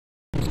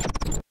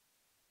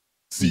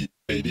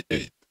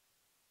C88.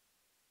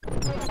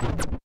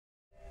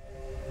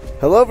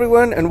 Hello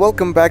everyone and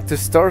welcome back to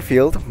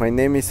Starfield. My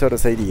name is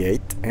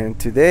Soros88 and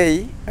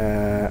today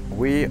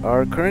we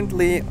are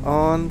currently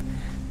on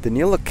the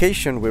new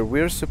location where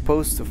we're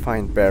supposed to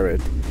find Barrett.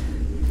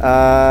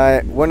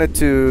 I wanted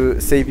to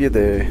save you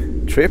the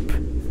trip,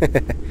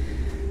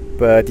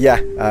 but yeah,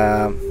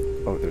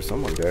 oh, there's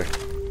someone there.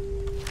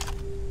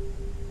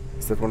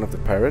 Is that one of the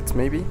pirates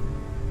maybe?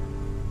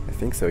 I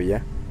think so,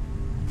 yeah.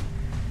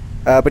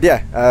 But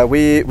yeah,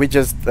 we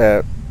just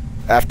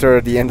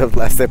after the end of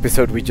last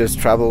episode, we just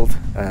traveled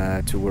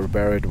to where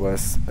Barrett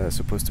was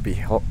supposed to be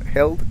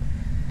held,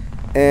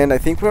 and I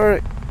think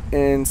we're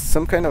in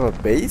some kind of a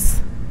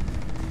base.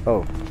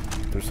 Oh,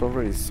 there's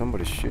already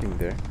somebody shooting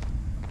there.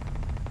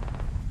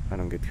 I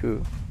don't get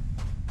who,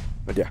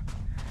 but yeah.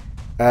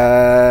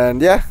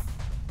 And yeah,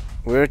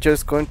 we're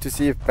just going to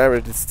see if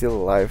Barrett is still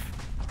alive.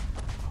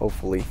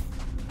 Hopefully.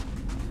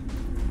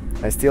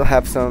 I still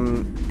have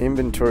some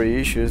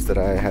inventory issues that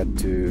I have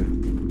to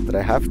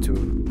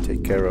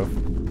take care of.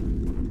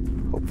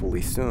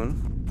 Hopefully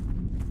soon.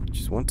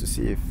 Just want to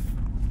see if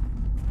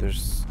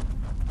there's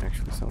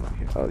actually someone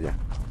here. Oh yeah,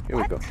 here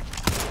we go.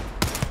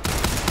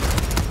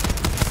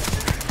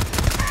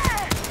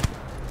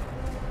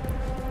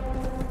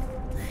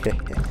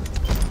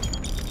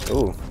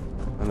 Oh,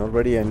 and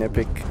already an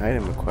epic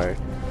item acquired.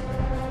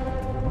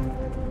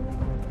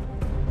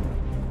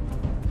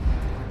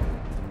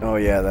 Oh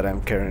yeah, that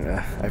I'm carrying.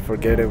 I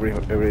forget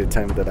every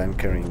time that I'm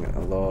carrying a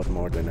lot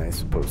more than I'm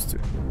supposed to.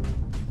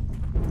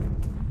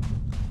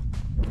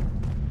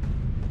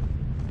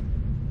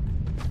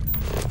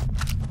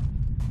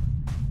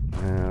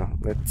 Now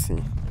let's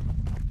see.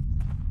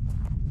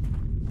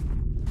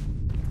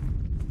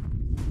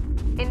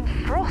 In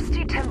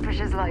frosty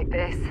temperatures like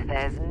this,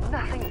 there's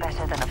nothing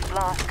better than a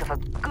flask of a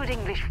good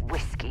English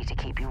whiskey to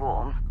keep you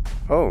warm.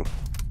 Oh,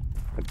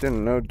 I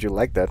didn't know you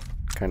like that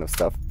kind of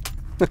stuff.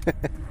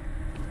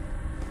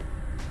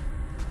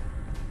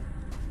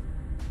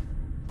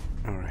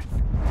 Alright.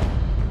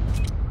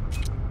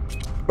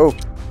 Oh,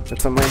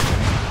 that's a mine.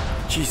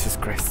 Jesus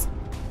Christ.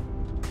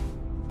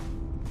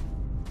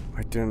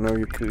 I didn't know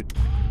you could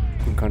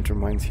encounter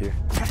mines here.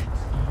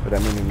 But I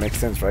mean, it makes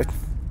sense, right?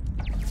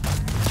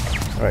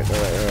 Alright.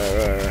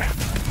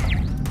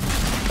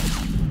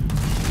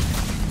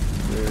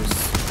 There's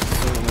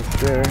someone up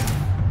there.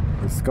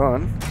 He's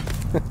gone.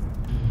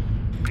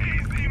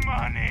 Easy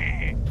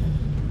money.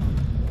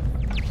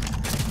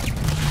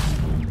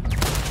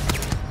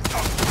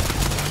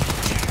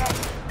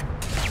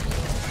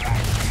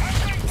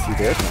 Is he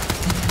dead?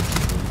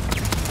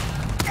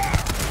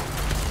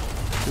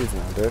 He's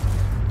not dead.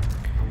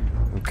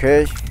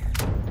 Okay.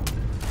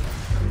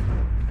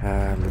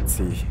 Let's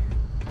see.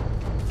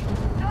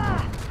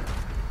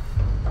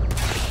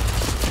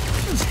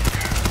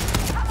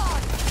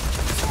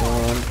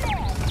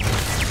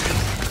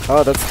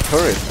 Oh, that's a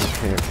turret.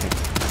 Okay.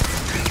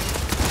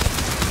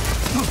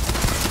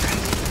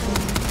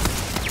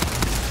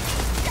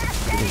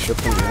 Getting shot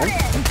from behind.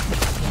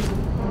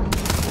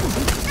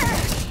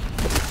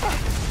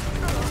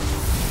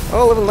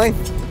 Oh, level 9.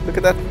 Look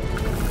at that.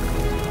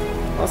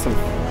 Awesome.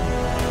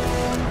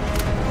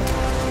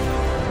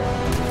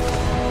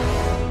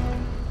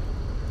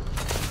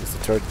 Is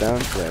the turret down?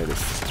 Yeah, it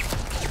is.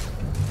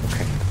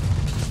 Okay.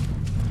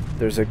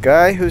 There's a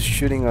guy who's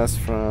shooting us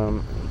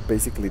from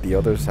basically the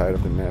other side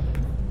of the map.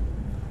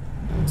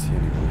 I don't see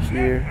anyone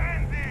here.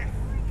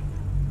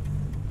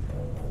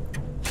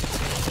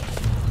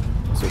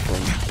 So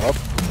from up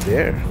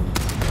there.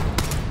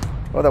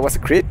 Oh, that was a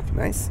crit.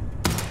 Nice.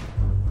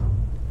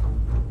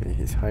 Okay,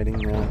 he's hiding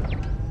now.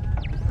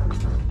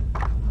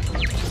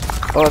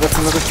 Oh, that's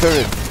another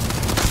turret.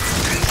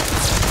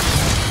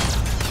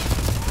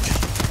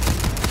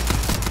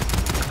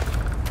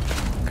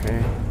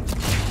 Okay.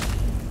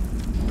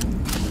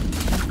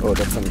 Oh,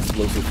 that's an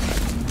explosive.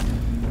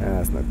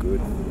 That's not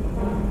good.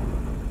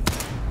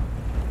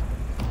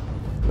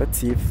 Let's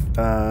see if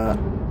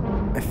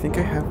I think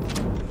I have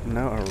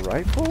now a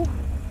rifle.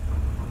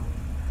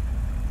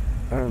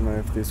 I don't know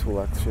if this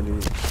will actually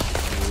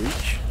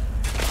reach.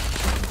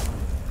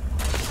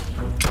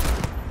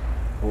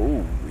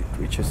 Oh, it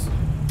reaches.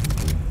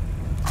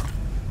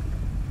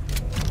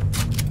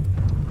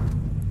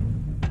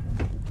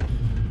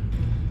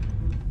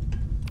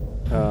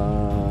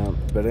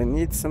 But I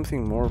need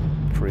something more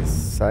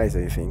precise,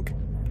 I think.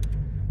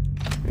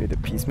 Maybe the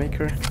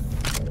peacemaker?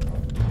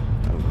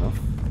 I don't know.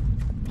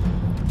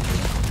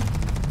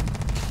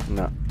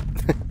 No.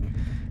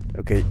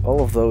 Okay,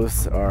 all of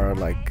those are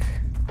like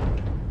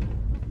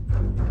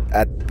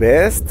at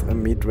best a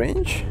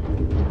mid-range.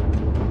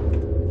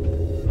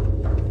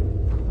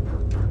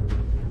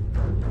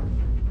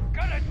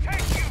 Gonna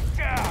take you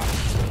down.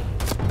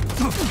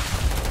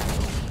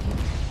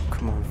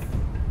 Come on.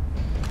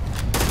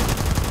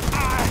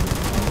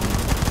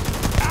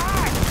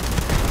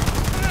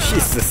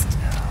 Jesus.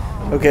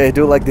 Okay, I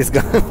do like this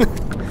gun.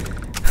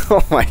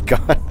 Oh my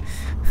god.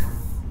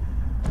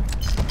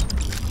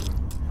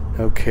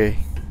 Okay.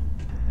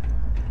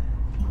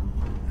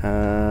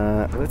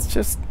 Let's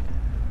just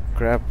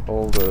grab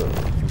all the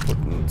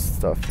important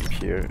stuff from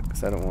here,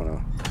 because I don't want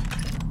to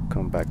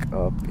come back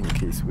up in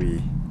case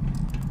we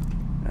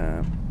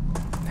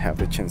have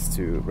the chance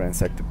to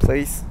ransack the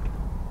place.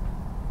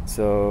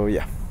 So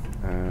yeah,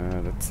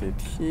 that's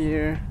it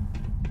here.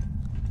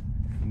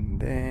 And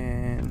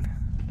then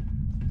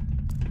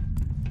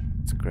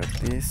let's grab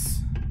this.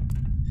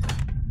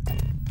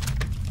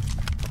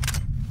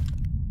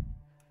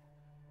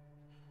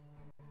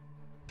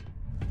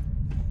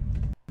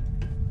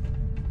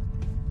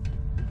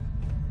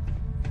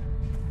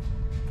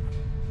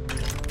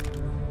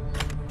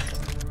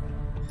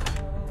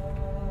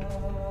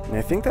 And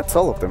I think that's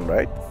all of them,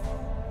 right?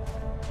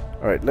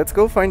 Alright, let's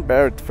go find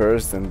Barrett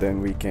first, and then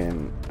we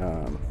can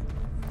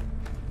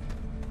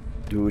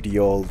do the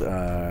old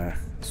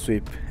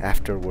sweep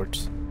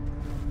afterwards.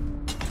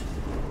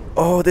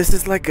 Oh, this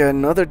is like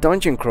another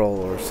dungeon crawl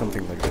or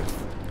something like that.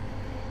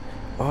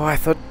 Oh, I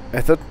thought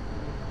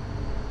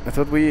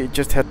we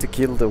just had to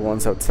kill the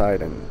ones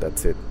outside and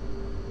that's it.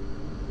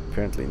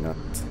 Apparently not.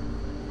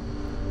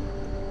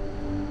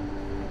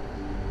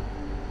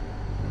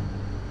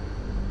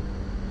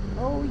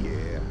 Oh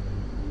yeah.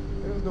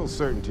 There's no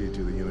certainty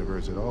to the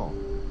universe at all.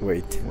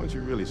 Wait. Once you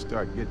really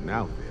start getting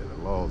out there,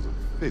 the laws of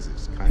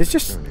physics kind He's of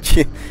just turn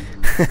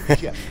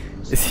into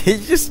Is he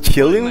just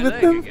chilling with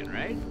them? Again,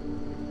 right?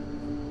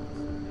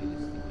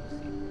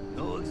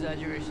 No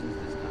exaggerations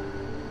this time.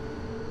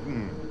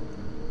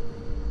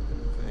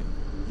 thing.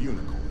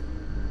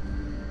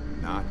 Unicorn.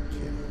 Not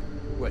kidding.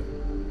 What?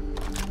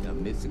 The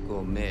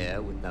mythical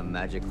mare with the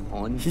magic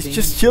horn? He's thing?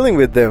 just chilling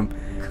with them.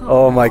 Come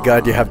Oh my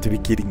god, you on. have to be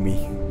kidding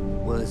me.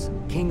 Was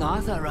King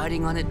Arthur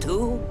riding on it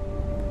too?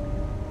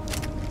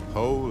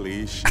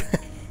 Holy shit.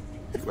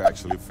 You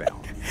actually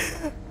found me.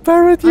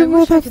 Barrett, you I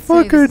wish I could say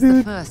motherfucker, this is the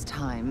dude. first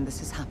time this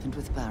has happened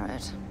with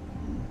Barrett.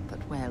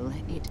 But, well,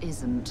 it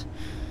isn't.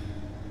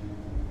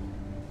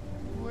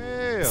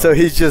 Well, So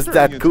he's just turning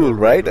that into cool, a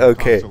right? regular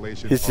Okay.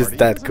 consolation He's just party,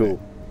 that isn't cool.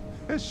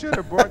 it? Should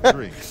have brought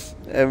drinks.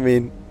 I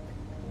mean,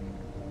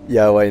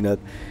 yeah, why not?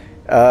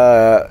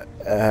 Are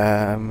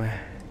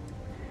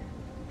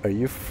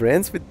you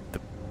friends with the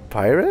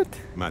pirate?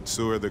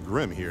 Matsura the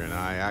Grim here and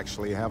I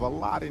actually have a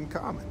lot in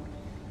common.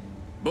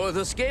 Both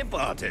escape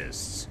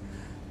artists.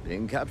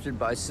 Being captured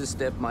by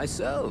Sistef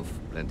myself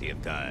plenty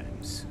of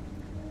times.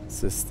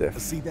 Sister.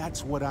 See,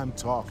 that's what I'm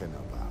talking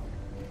about.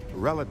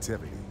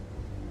 Relativity.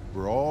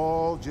 We're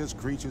all just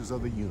creatures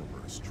of the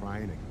universe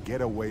trying to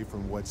get away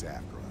from what's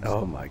after us.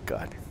 Oh my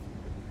god.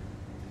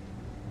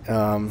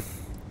 I'm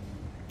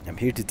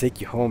here to take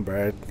you home,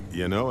 Barrett.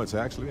 You know, it's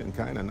actually been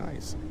kind of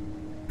nice.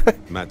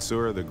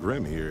 Matsura the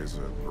Grim here is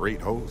a great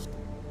host.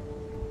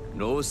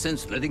 No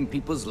sense letting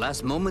people's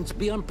last moments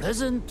be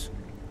unpleasant.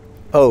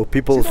 Oh, See,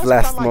 people's that's what I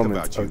last like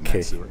moments. about you, Okay.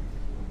 Matsura.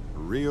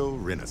 Real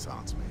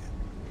Renaissance man.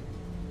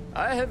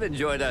 I have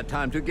enjoyed our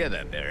time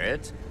together,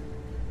 Barrett.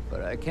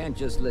 But I can't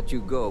just let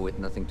you go with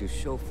nothing to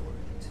show for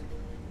it.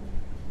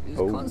 Is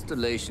Oh.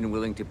 Constellation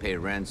willing to pay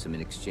ransom in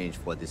exchange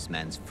for this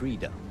man's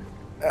freedom?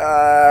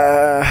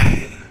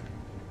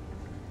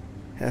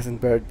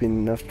 Hasn't Barrett been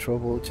enough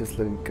trouble? Just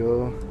let him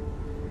go.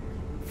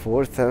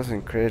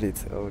 4,000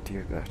 credits. Oh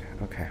dear god.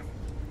 Okay.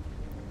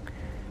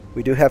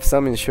 We do have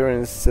some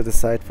insurance set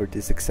aside for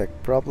this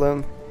exact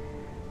problem.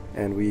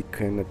 And we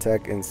can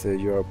attack and say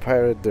you're a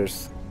pirate.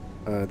 There's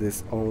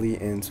this only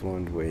ends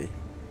one way.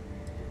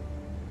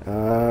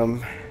 I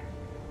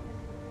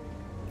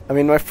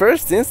mean, my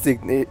first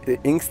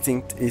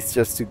instinct is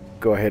just to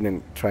go ahead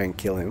and try and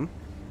kill him.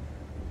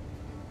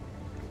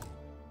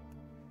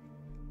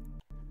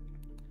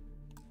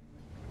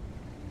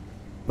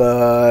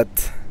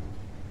 But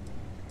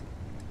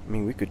I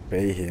mean, we could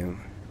pay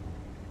him.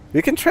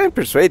 We can try and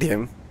persuade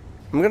him.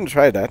 I'm gonna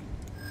try that.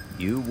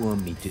 You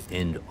want me to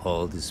end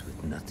all this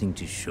with nothing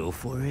to show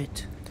for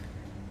it?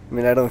 I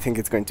mean, I don't think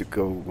it's going to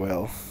go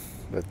well,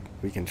 but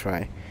we can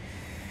try.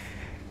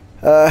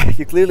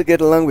 You clearly get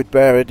along with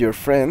Barrett, your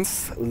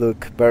friends.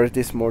 Look, Barrett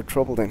is more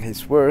trouble than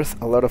he's worth.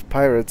 A lot of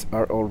pirates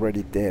are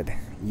already dead.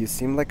 You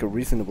seem like a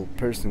reasonable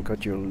person.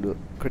 Cut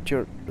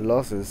your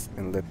losses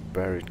and let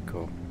Barrett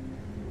go.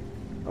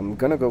 I'm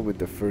gonna go with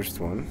the first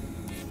one.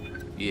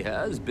 He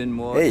has been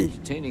more Hey.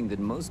 entertaining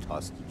than most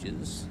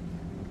hostages.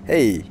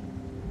 Hey!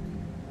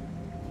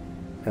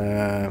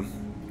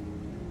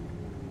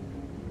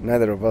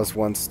 Neither of us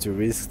wants to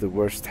risk the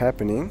worst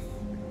happening.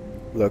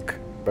 Look,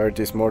 Barrett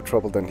is more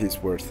trouble than he's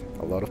worth.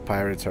 A lot of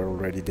pirates are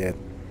already dead.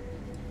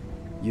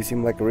 You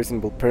seem like a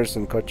reasonable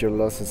person. Cut your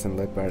losses and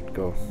let Barrett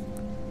go.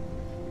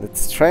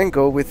 Let's try and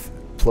go with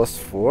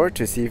 +4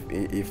 to see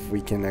if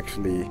we can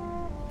actually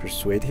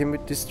persuade him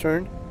with this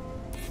turn.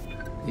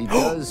 He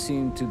does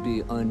seem to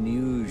be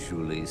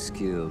unusually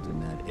skilled in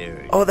that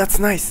area. Oh, that's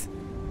nice!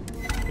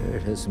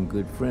 Barrett has some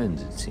good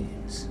friends, it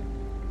seems.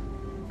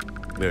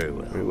 Very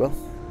well. Very well.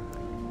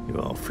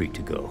 You're all free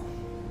to go.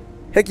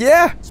 Heck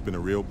yeah! It's been a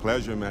real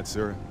pleasure,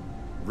 Matsura.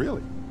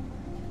 Really.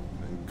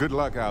 And good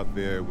luck out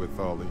there with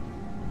all the,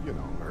 you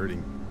know,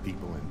 hurting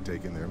people and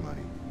taking their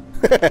money.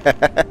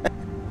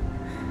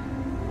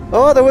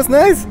 Oh, that was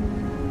nice!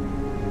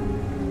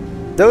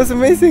 That was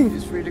amazing!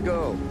 He's free to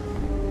go.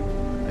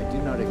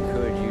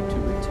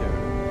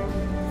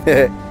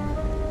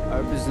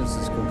 Our business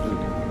is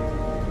concluded.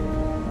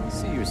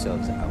 See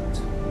yourselves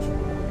out.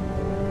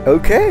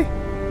 Okay,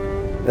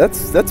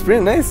 that's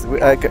pretty nice.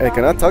 I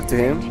cannot talk to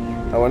him.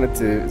 I wanted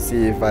to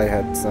see if I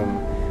had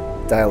some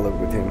dialogue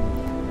with him.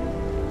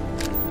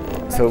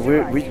 So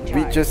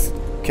we just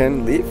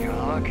can leave. You're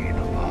lucky the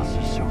boss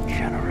is so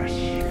generous.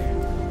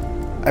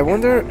 I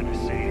wonder I'm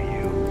gonna say to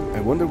you,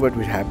 I wonder what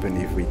would happen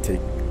if we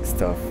take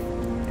stuff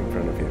in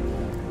front of him.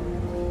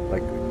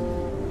 Like,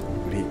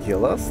 would he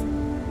kill us?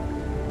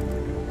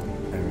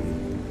 I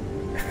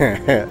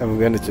mean, I'm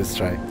gonna just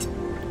try.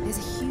 There's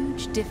a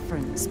huge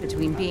difference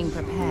between being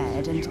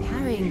prepared and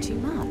carrying too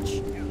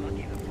much.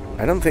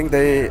 I don't think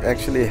they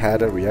actually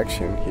had a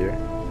reaction here.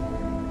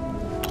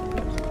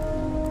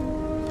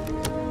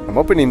 I'm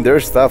opening their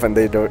stuff and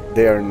they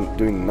are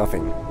doing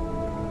nothing.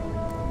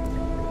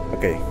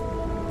 Okay.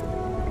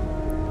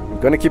 I'm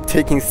gonna keep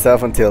taking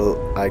stuff until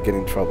I get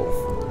in trouble.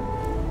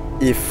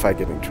 If I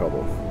get in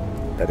trouble,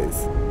 that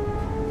is.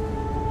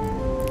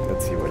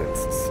 Let's see what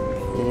else is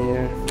in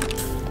here.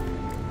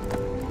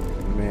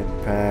 Med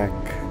pack.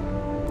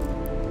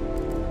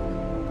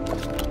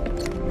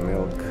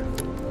 Milk.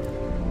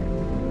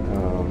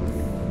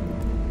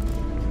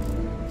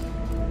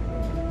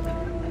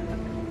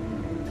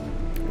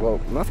 Well,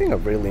 nothing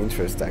of real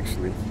interest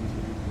actually,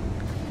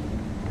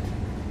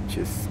 which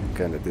is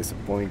kind of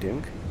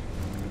disappointing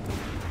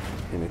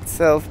in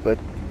itself, but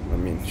I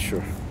mean,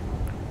 sure.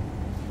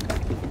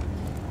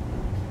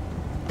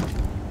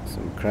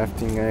 Some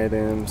crafting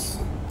items.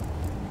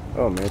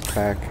 Oh, med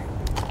pack.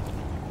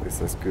 This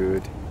is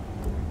good.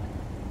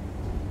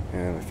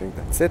 And I think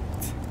that's it.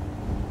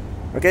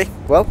 Okay,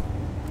 well,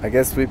 I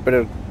guess we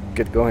better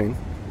get going.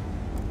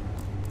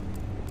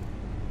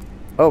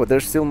 Oh, but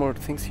there's still more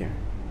things here.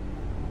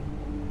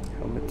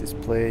 Helmet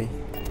display.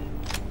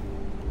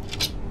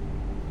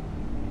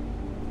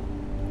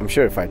 I'm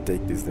sure if I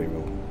take this they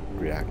will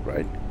react,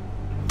 right?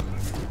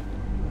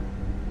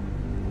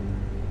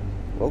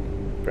 Well,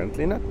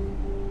 apparently not.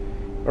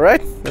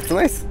 Alright, that's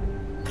nice.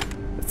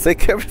 Let's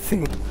take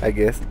everything, I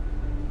guess.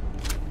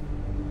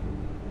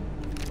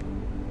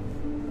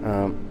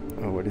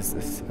 Oh, what is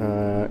this?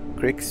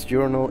 Crick's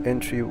Journal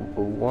Entry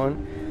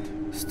 01.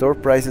 Store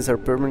prices are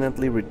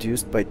permanently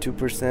reduced by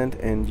 2%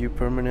 and you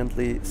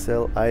permanently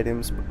sell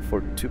items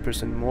for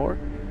 2% more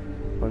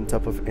on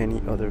top of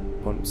any other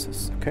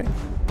bonuses. Okay.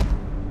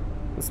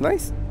 That's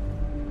nice.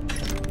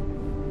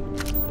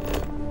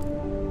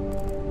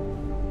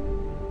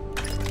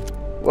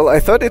 Well, I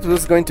thought it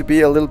was going to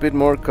be a little bit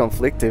more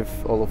conflictive,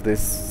 all of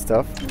this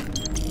stuff.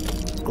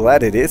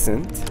 Glad it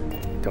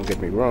isn't. Don't get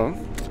me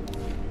wrong.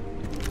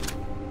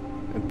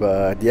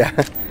 But yeah,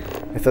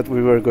 I thought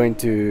we were going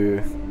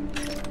to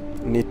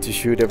need to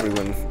shoot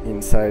everyone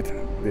inside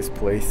this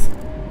place.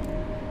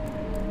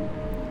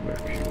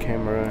 Where's your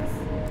camera?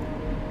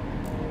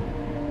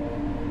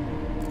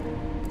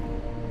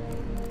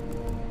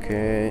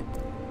 Okay.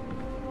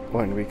 Oh,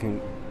 and we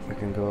can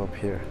go up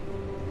here.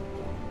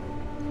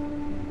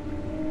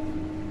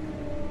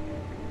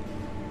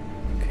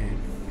 Okay.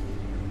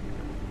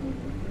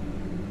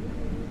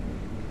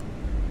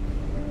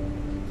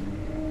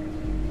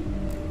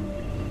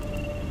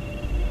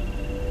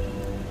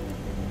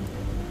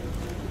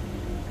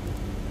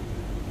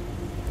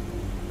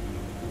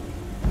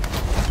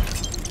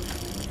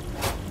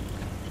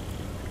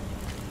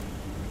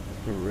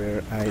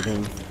 Rare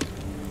item.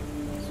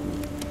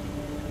 Some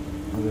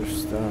other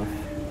stuff.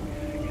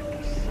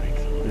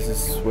 This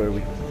is where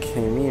we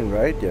came in,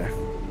 right? Yeah.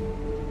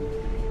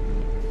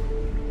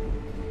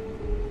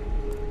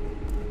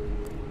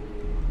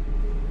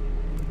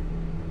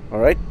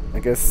 Alright, I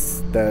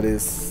guess that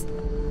is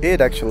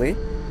it actually.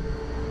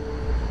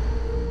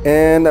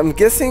 And I'm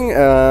guessing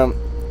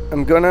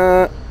I'm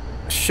gonna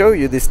show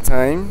you this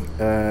time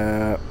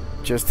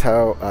just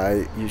how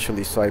I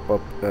usually swipe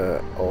up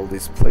all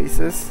these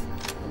places.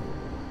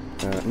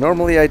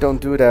 Normally I don't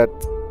do that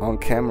on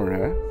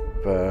camera,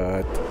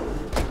 but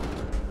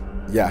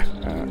yeah,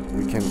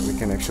 we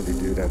can actually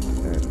do that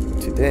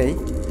today,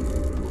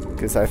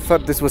 because I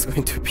thought this was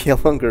going to be a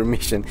longer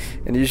mission,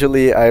 and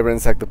usually I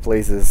ransack the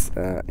places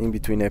in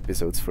between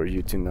episodes for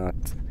you to not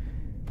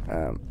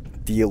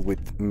deal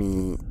with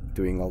me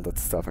doing all that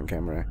stuff on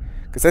camera,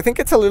 because I think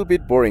it's a little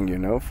bit boring, you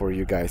know, for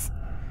you guys.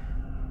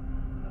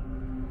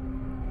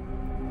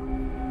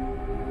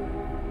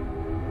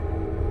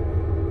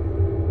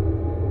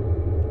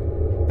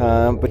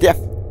 But yeah,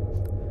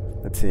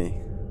 let's see.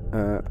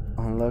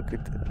 Unlock it,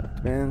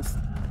 advanced.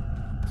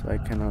 So I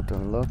cannot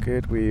unlock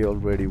it. We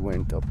already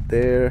went up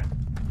there,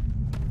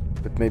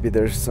 but maybe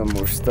there's some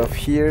more stuff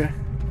here.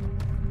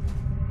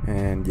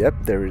 And yep,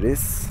 there it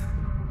is.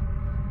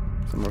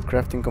 Some more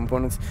crafting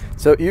components.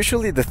 So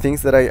usually the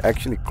things that I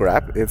actually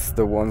grab, it's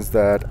the ones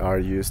that are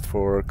used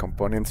for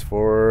components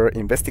for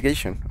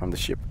investigation on the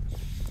ship.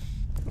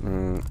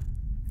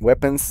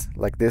 Weapons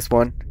like this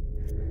one.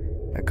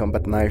 A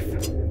combat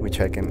knife, which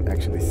I can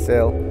actually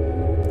sell.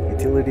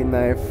 Utility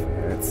knife,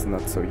 it's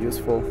not so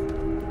useful,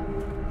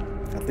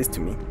 at least to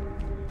me.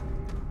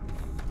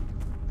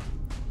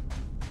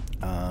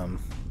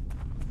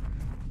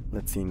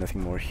 Let's see,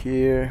 nothing more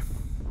here.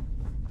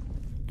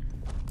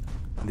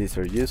 These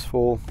are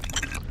useful.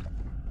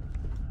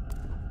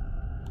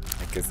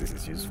 I guess this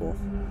is useful.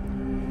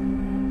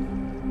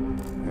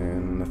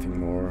 And nothing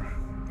more.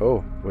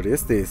 Oh, what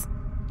is this?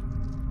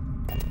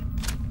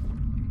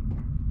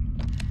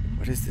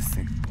 What is this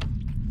thing?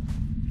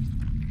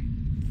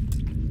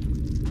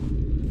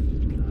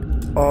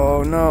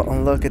 Oh no,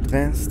 unlock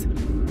advanced.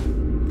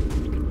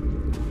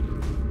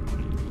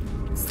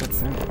 What's that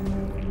sound?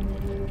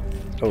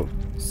 Oh,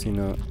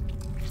 Sino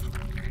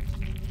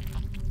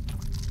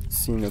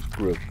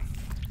group.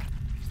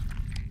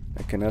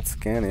 I cannot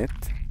scan it.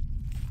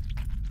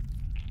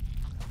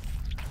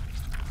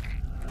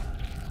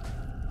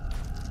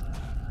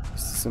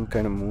 Is this some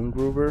kind of moon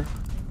groover?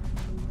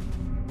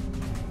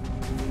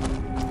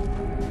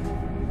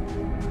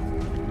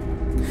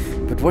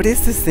 But what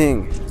is this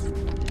thing?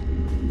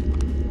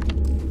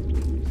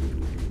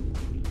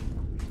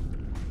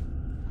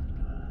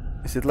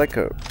 Is it like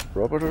a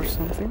robot or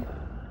something?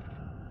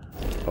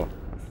 Oh.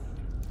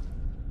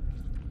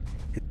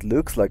 It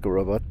looks like a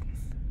robot.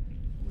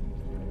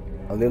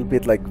 A little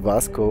bit like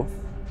Vasco.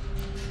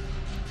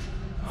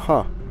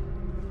 Huh.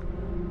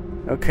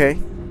 Okay.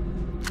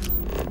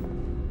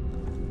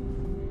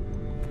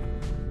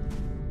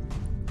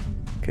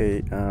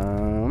 Okay,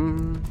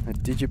 a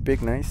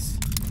digipig, nice.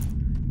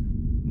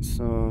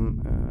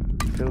 Some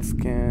pill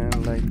scan,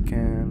 light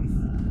can.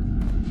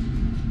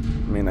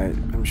 I mean,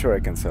 I'm sure I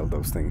can sell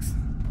those things.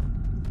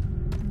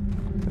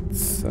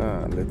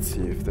 Let's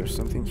see if there's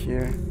something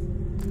here.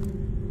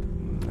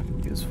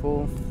 Nothing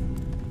useful.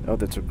 Oh,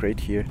 that's a crate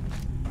here.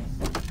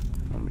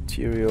 More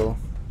material.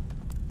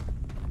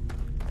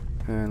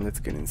 And let's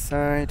get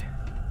inside.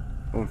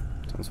 Oh,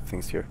 tons of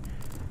things here.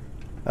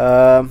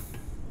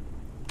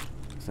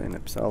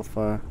 Synapse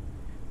Alpha.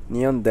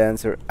 Neon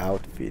Dancer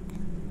outfit.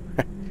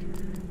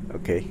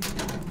 Okay.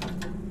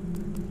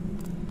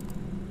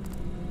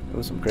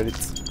 Oh, some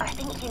credits. I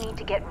think you need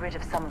to get rid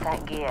of some of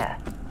that gear.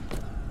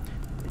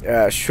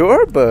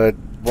 Sure, but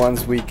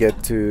once we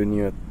get to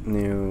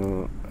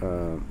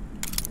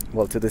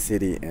well, to the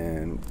city,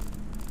 and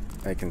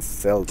I can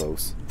sell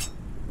those.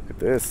 Look at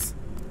this.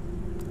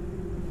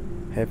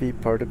 Heavy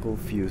particle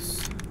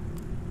fuse.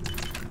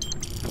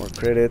 More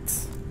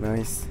credits.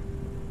 Nice.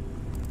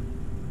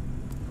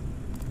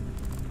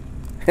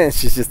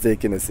 She's just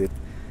taking a sit.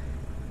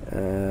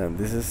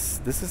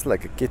 This is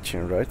like a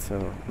kitchen, right?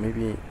 So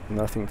maybe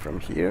nothing from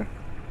here.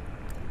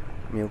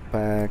 Meal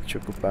pack,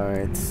 choco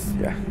bites.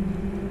 Yeah.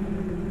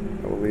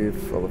 I will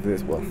leave all of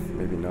this. Well,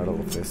 maybe not all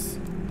of this.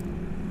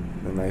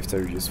 The knives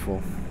are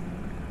useful.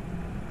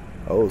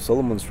 Oh,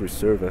 Solomon's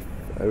Reserve.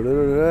 I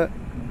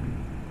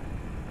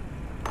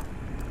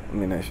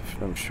mean,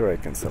 I'm sure I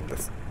can sell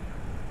this.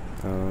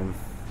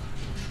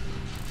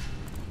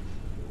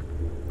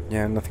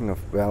 Yeah, nothing of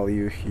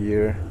value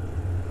here.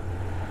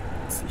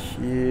 Let's see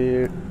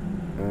here.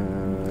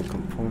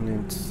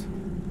 Components.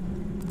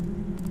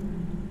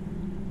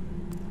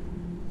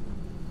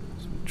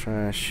 Some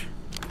trash.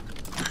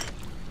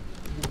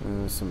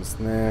 Some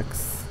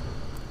snacks.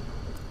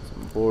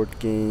 Some board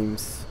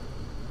games.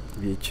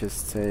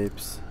 VHS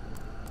tapes.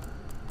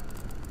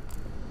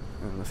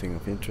 Nothing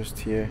of interest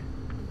here.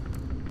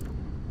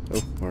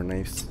 Oh, more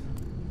knives.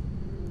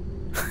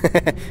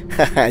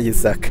 Haha, you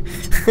suck.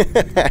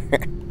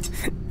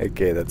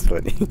 Okay, that's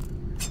funny.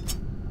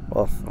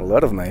 Well, a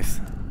lot of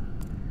knives.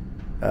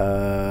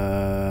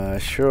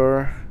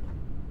 Sure.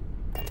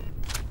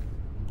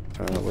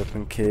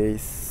 Weapon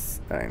case.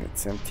 And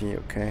it's empty,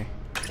 okay.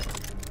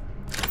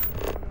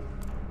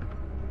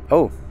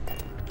 Oh!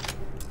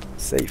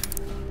 Safe.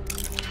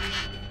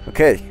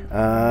 Okay,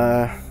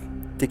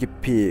 take a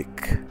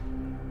peek.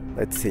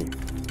 Let's see.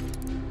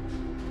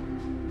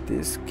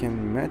 This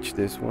can match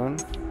this one.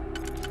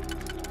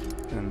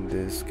 And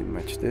this can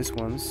match this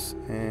one's.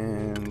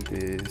 And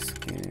this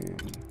can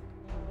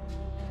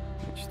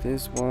match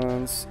this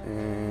one's.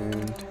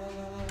 And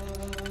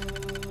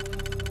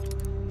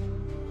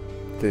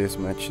this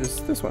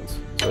matches this one's.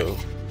 So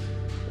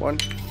 1,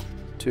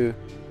 2,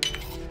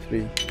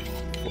 3,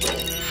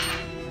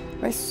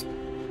 4. Nice.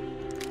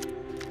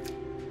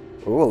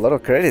 Oh, a lot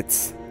of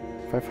credits.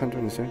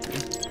 570.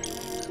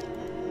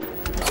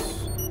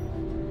 That's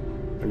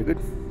really good.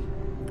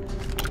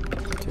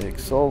 Take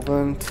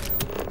solvent.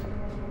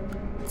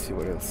 Let's see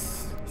what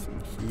else is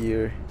in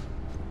here.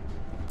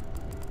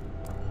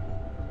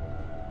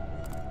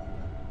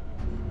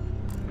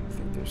 I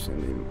think there's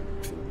anything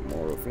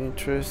more of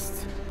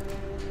interest.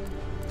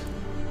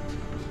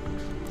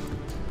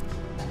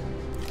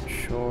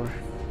 Sure.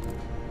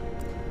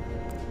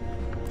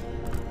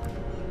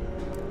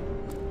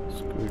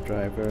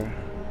 Screwdriver.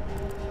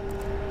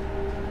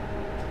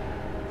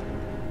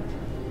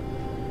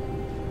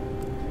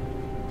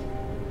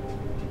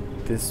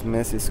 This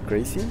mess is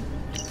crazy?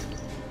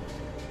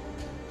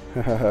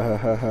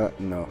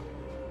 No.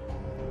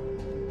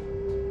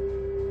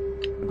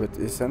 But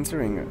it's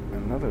answering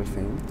another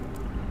thing.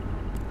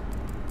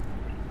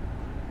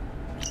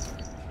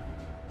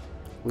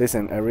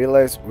 Listen, I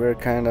realize we're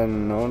kinda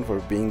known for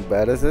being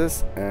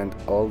badasses and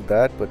all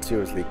that, but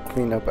seriously,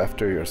 clean up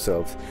after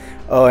yourselves.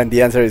 Oh, and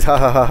the answer is ha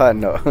ha ha ha,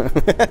 no.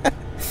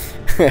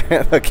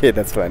 Okay,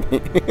 that's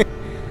funny.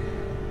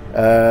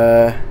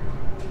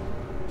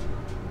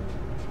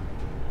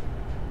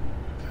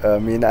 I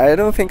mean, I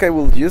don't think I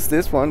will use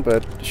this one,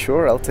 but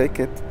sure, I'll take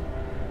it.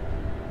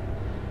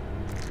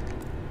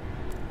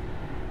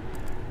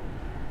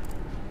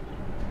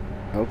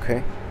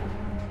 Okay.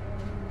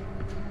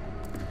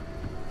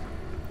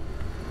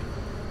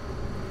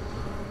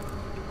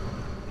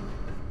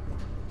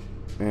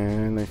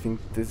 And I think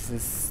this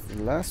is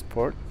the last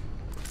part.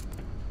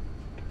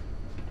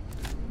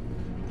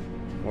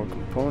 More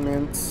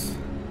components.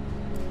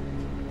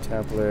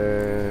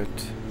 Tablet.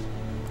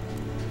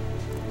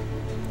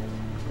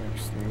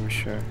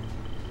 Extinguisher.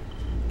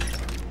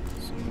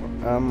 Some more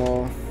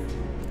ammo.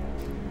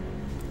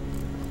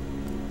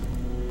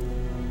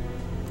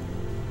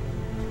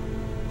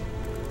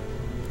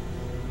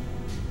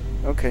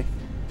 Okay.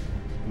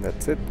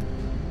 That's it.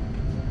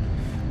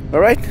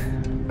 Alright.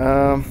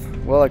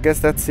 Well, I guess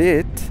that's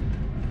it.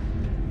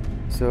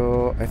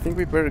 So I think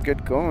we better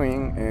get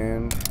going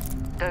and...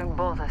 Don't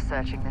bother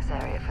searching this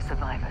area for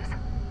survivors.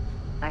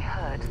 I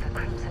heard the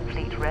Crimson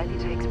Fleet rarely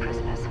takes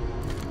prisoners.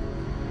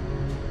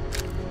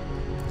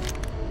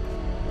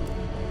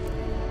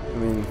 I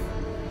mean,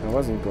 I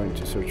wasn't going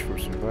to search for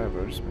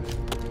survivors, but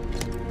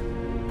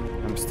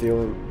I'm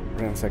still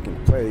ransacking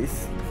the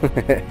place.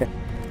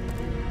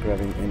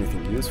 Grabbing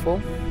anything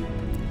useful.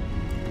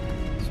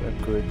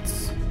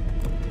 Circuits.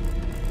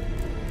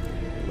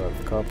 A lot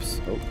of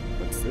cups. Oh,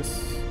 what's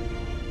this?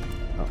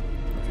 Oh,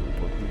 nothing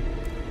important.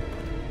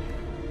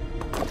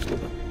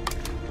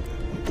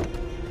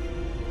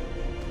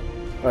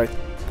 Alright.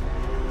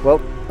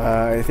 Well,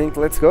 I think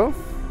let's go.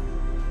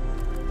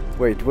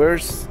 Wait,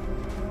 where's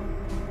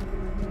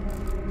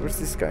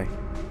this guy?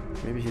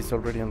 Maybe he's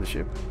already on the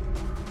ship.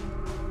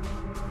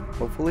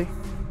 Hopefully.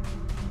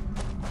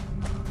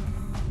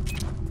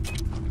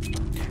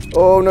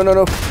 Oh, no, no,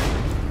 no.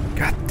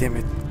 God damn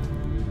it.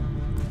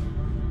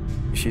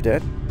 Is she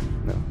dead?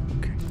 No.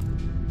 Okay.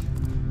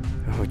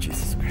 Oh,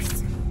 Jesus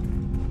Christ.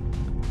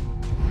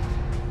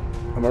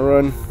 I'm gonna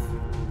run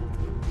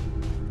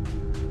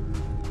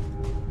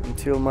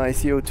until my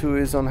CO2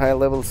 is on high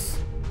levels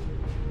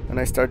and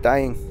I start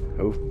dying.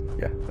 Oh,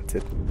 yeah, that's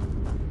it.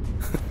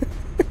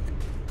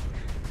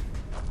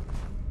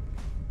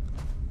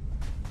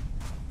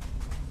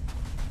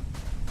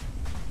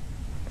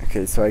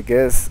 Okay, so I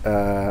guess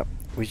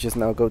we just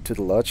now go to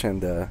the lodge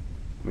and the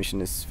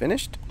mission is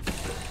finished.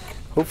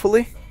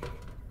 Hopefully.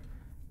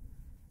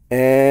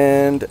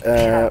 And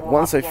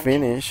once I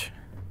finish...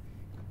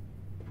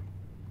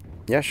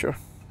 Yeah, sure.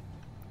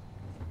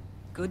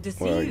 Good to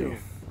see Where are you. you?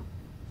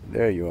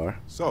 There you are.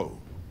 So,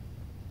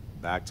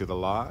 back to the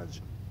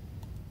lodge?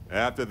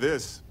 After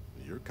this,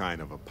 you're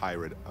kind of a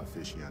pirate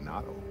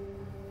aficionado.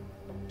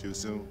 Too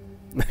soon?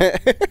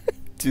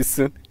 Too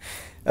soon.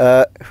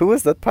 Who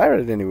was that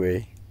pirate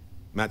anyway?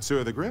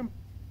 Matsura the Grim?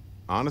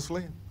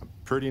 Honestly, a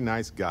pretty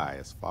nice guy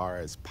as far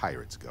as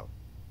pirates go.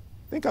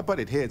 Think I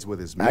butted heads with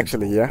his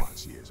Actually, mentor yeah.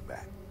 once years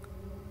back.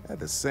 Had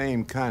the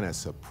same kind of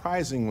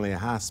surprisingly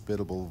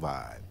hospitable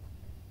vibe.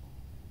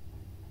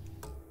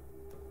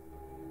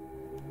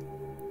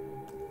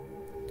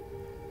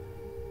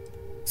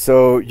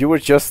 So you were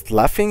just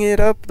laughing it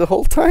up the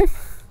whole time?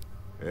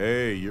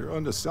 Hey, you're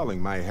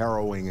underselling my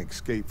harrowing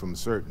escape from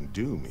certain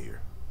doom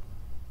here.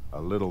 A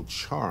little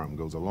charm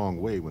goes a long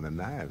way when the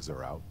knives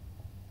are out.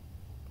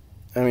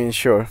 I mean,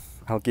 sure,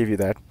 I'll give you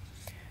that.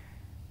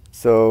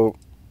 So,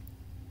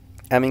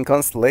 I'm in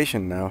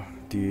Constellation now.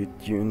 Did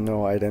you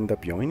know I'd end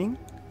up joining?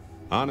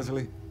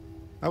 Honestly,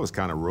 I was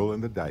kind of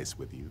rolling the dice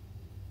with you.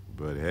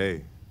 But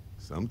hey,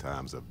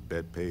 sometimes a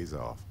bet pays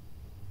off.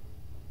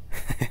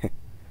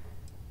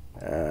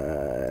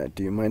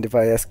 Do you mind if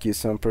I ask you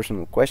some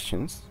personal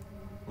questions?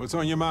 What's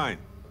on your mind?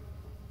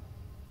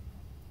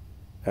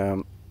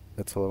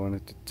 That's all I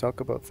wanted to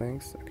talk about,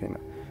 things. Okay, now.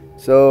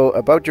 So,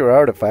 about your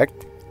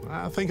artifact.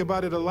 I think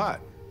about it a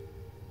lot.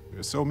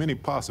 There's so many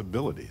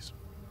possibilities.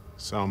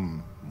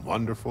 Some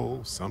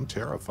wonderful, some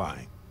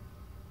terrifying.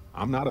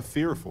 I'm not a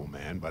fearful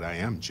man, but I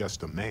am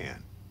just a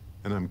man.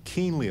 And I'm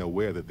keenly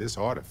aware that this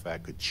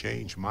artifact could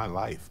change my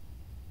life.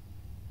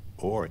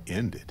 Or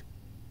end it.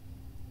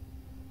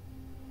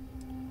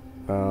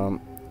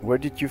 Where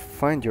did you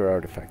find your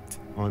artifact?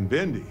 On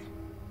Bendy?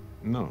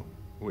 No,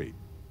 wait.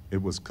 It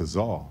was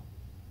Kazal.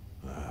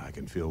 I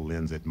can feel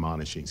Lynn's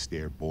admonishing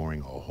stare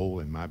boring a hole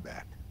in my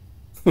back.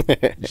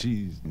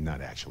 She's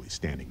not actually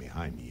standing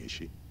behind me, is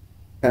she?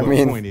 I Well,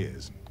 mean... the point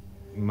is,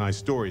 my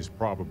story's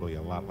probably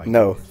a lot like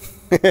No. yours.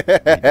 He took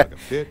a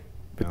bit,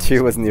 But found she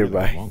some was really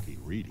nearby. wonky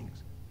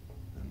readings,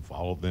 and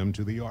followed them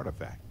to the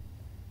artifact.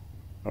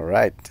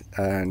 Alright,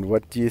 and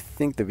what do you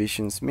think the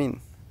visions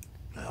mean?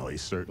 Well, they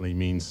certainly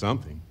mean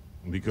something,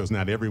 because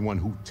not everyone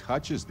who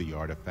touches the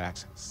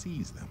artifacts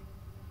sees them.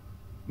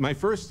 My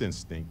first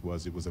instinct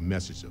was it was a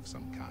message of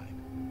some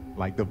kind,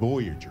 like the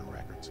Voyager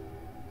records.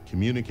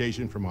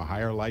 communication from a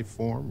higher life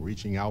form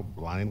reaching out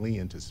blindly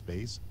into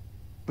space.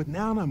 But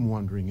now I'm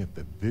wondering if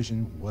the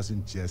vision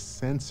wasn't just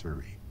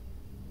sensory.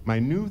 My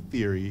new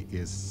theory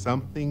is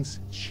something's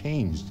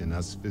changed in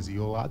us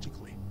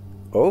physiologically.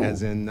 Oh.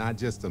 As in not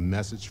just a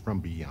message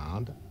from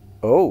beyond,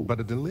 Oh. but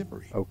a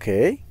delivery.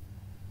 Okay.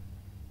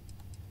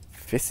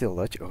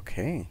 Physiology.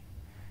 Okay.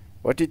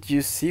 What did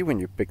you see when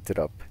you picked it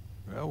up?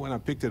 Well, when I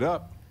picked it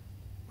up,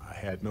 I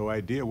had no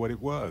idea what it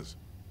was.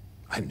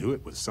 I knew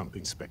it was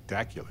something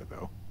spectacular,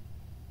 though.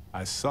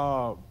 I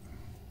saw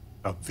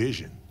a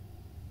vision.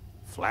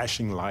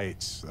 Flashing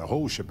lights, the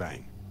whole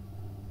shebang.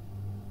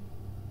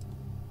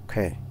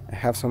 Okay. I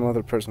have some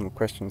other personal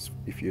questions,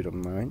 if you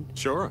don't mind.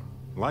 Sure.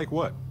 Like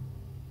what?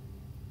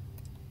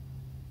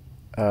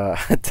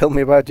 Tell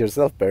me about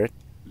yourself, Barrett.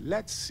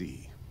 Let's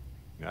see.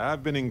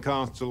 I've been in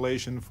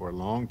Constellation for a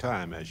long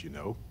time, as you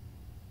know.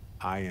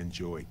 I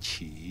enjoy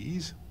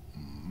cheese,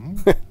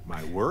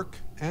 my work,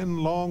 and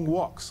long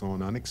walks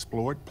on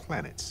unexplored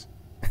planets.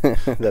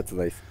 That's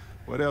nice.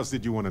 What else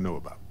did you want to know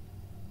about?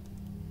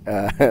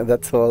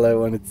 That's all I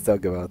wanted to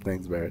talk about.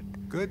 Thanks,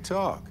 Barrett. Good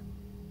talk.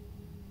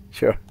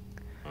 Sure.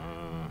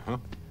 Uh-huh.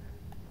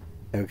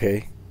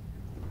 Okay.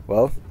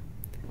 Well,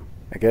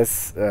 I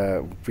guess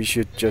we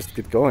should just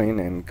get going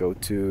and go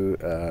to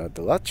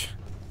the lodge.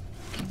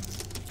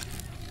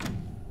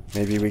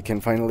 Maybe we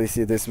can finally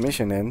see this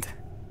mission end.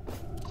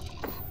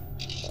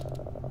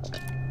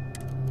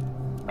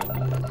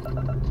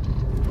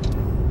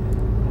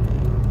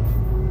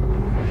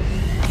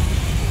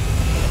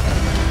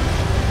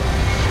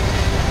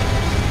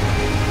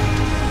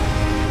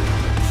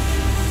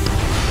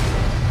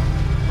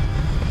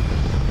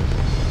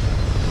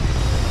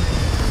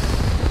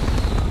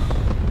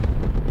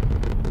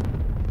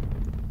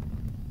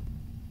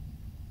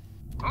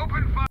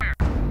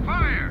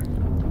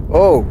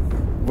 Oh,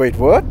 wait,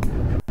 what?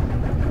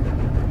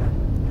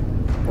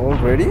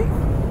 Already?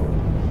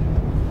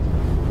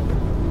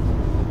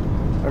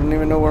 I don't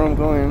even know where I'm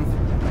going.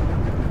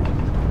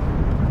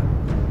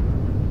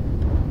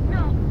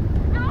 No!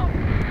 No!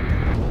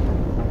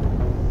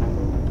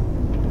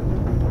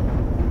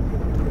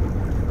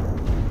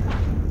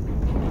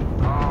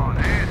 Oh,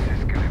 this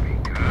is gonna be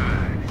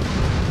good.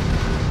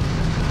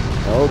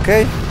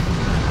 Okay.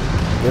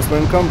 Guess we're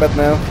in combat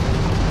now.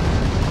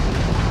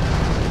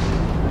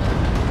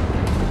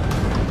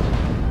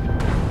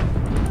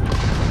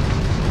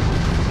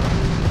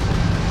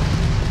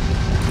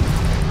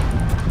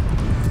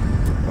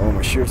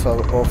 Shoots all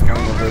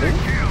offline already.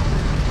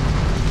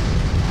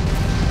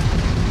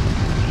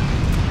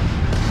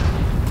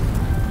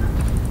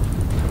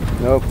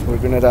 Nope, we're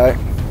gonna die.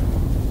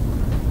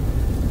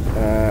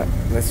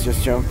 Let's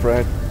just jump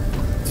right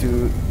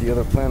to the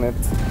other planet.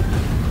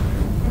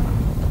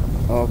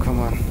 Oh, come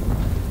on.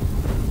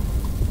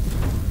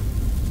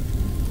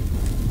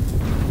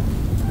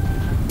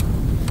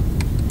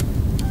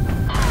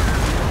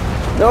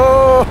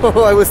 No,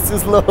 I was too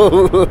slow.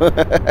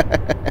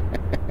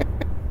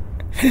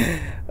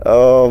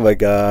 Oh my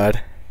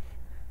god.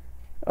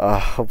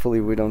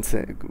 Hopefully we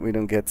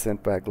don't get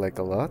sent back like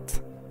a lot.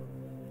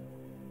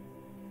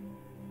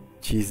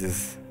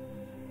 Jesus.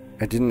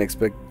 I didn't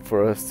expect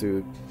for us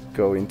to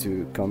go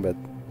into combat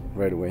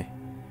right away.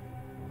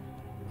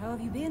 How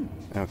have you been?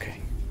 Okay.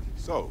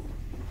 So,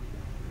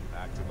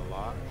 back to the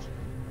lodge.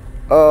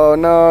 Oh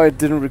no, it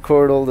didn't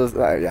record all this.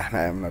 Yeah,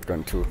 I'm not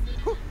going to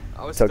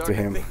talk to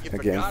him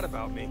again.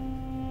 About me.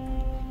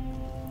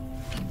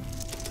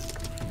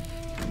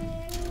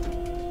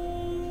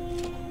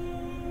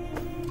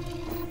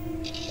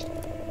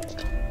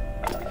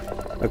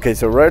 Okay,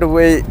 so right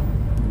away,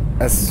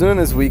 as soon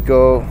as we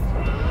go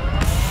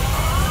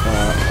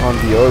on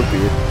the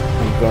orbit,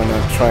 I'm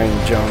gonna try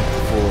and jump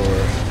for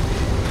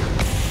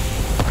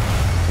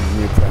a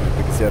new planet,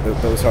 because yeah,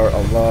 those are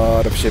a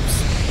lot of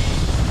ships.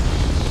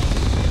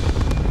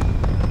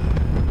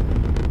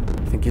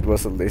 I think it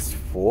was at least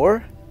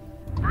 4,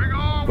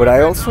 but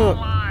I also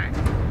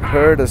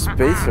heard a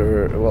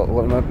spacer.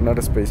 Well, not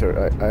a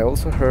spacer. I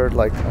also heard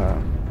like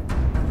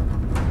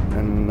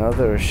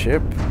another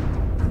ship.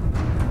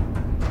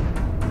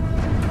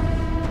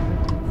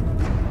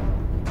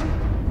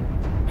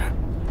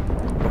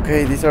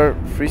 Okay, these are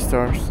 3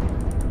 stars.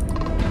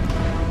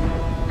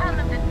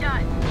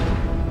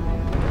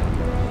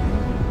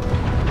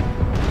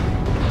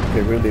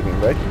 Okay, we're leaving,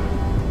 right?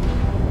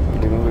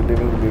 We're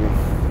leaving.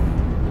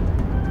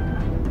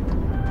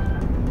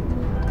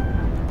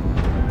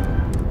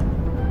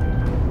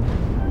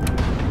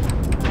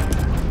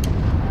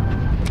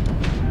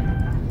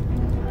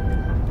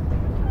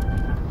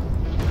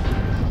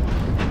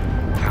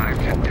 Time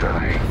to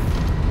die.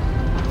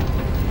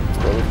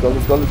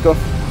 Let's go.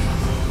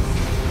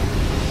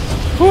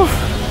 Whew.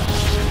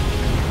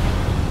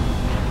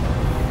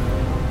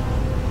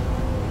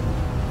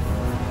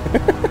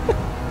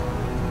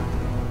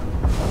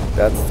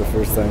 That's the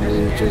first time we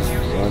just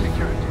run.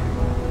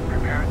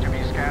 Prepare to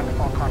be scanned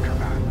for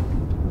contraband.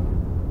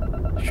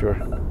 Sure.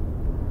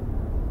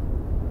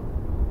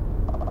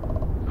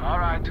 All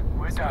right,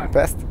 we're done.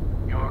 Fast.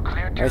 You're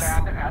clear to Nice.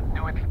 land at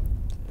New Atlantis.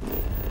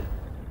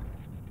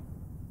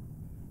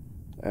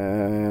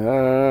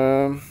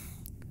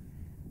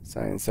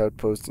 Science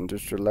outpost,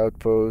 industrial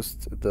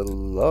outpost, the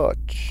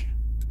lodge,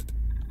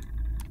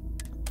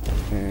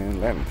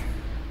 and land.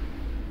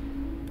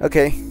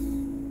 Okay.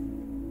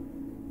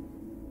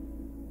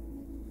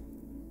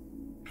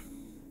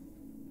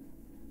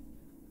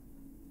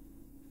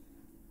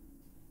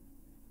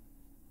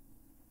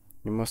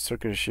 You must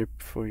circle a ship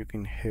before you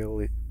can hail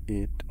it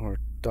or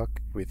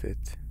dock with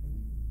it.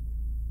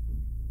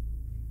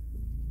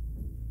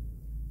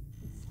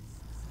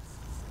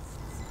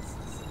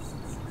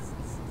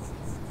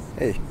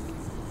 Hey.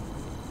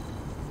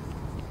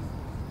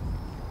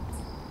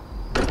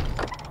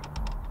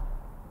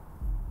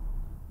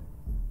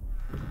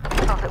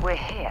 Now that we're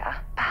here,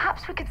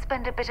 perhaps we could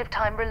spend a bit of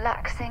time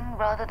relaxing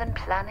rather than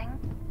planning?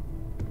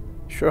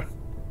 Sure.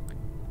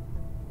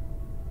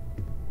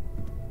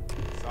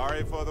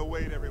 Sorry for the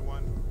wait,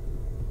 everyone.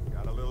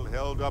 Got a little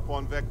held up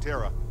on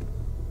Vectera.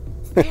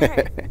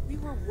 Barrett, we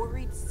were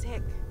worried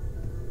sick.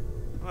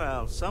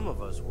 Well, some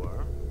of us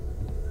were.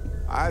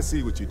 I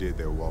see what you did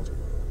there, Walter.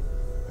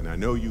 And I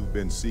know you've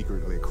been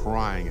secretly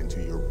crying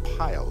into your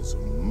piles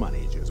of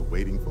money just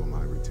waiting for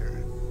my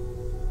return.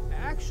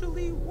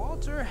 Actually,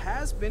 Walter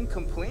has been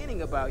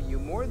complaining about you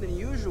more than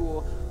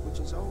usual, which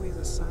is always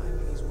a sign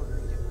when he's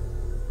worried.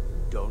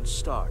 Don't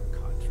start,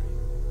 Country.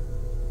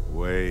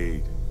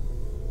 Wait,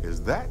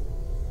 is that?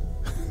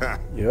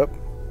 Yep.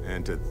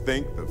 And to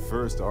think the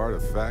first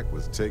artifact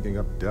was taking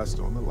up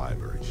dust on the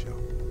library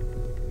shelf.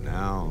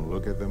 Now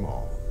look at them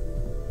all.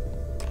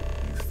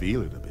 You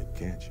feel it a bit,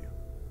 can't you?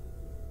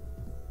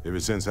 Ever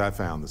since I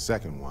found the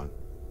second one,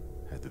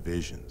 had the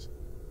visions.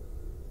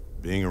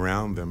 Being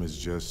around them is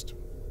just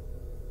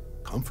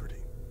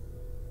comforting.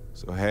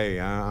 So hey,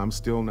 I'm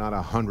still not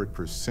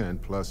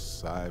 100%,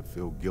 plus I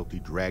feel guilty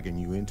dragging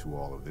you into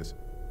all of this.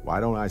 Why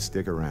don't I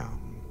stick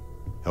around,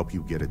 help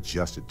you get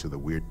adjusted to the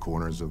weird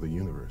corners of the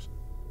universe?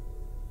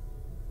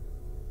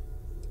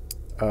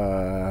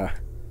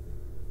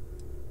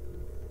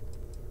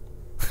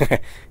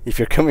 If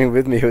you're coming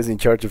with me, who's in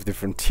charge of the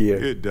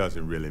frontier? It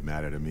doesn't really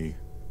matter to me.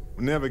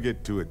 We'll never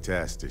get too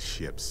attached to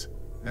ships.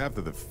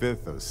 After the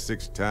 5th or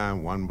 6th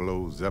time one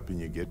blows up and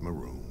you get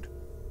marooned,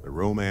 the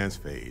romance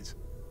fades.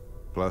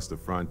 Plus the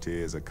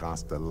frontier is a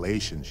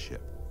constellation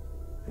ship.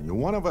 And you're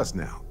one of us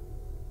now.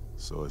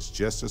 So it's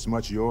just as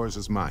much yours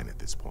as mine at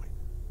this point.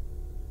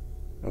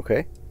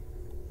 Okay.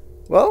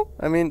 Well,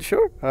 I mean,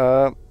 sure.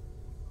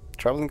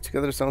 Traveling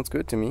together sounds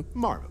good to me.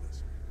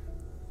 Marvelous.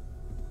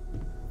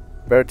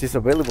 Barrett is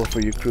available for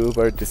your crew.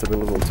 Barrett is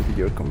available to be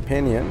your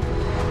companion.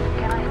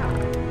 Can I help?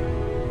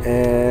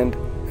 And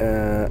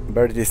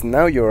Barrett is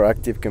now your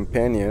active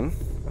companion.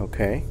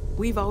 Okay.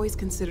 We've always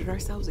considered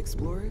ourselves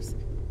explorers,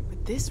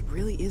 but this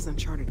really is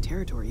uncharted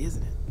territory,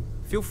 isn't it?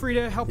 Feel free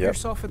to help Yep.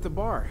 yourself at the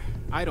bar.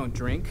 I don't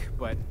drink,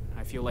 but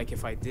I feel like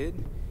if I did,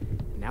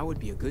 now would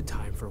be a good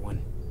time for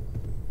one.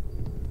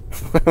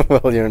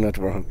 Well, you're not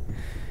wrong.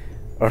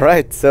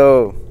 Alright,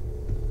 so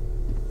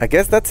I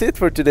guess that's it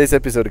for today's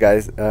episode,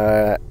 guys.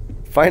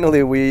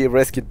 Finally, we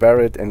rescued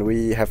Barrett and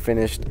we have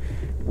finished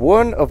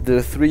one of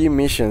the 3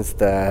 missions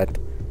that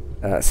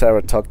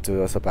Sarah talked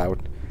to us about.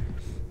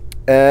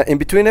 In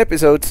between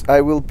episodes,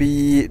 I will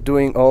be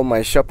doing all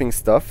my shopping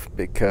stuff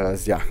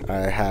because, yeah,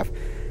 I have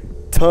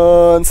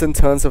tons and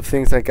tons of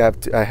things I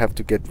have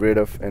to get rid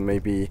of and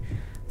maybe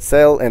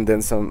sell and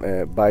then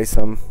buy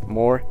some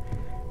more.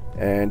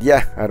 And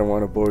yeah, I don't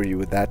want to bore you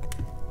with that.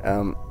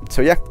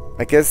 So yeah,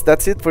 I guess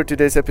that's it for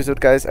today's episode,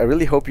 guys. I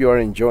really hope you are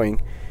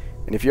enjoying.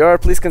 And if you are,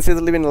 please consider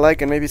leaving a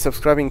like and maybe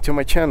subscribing to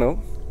my channel.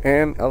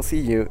 And I'll see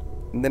you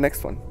in the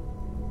next one.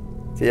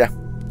 See ya.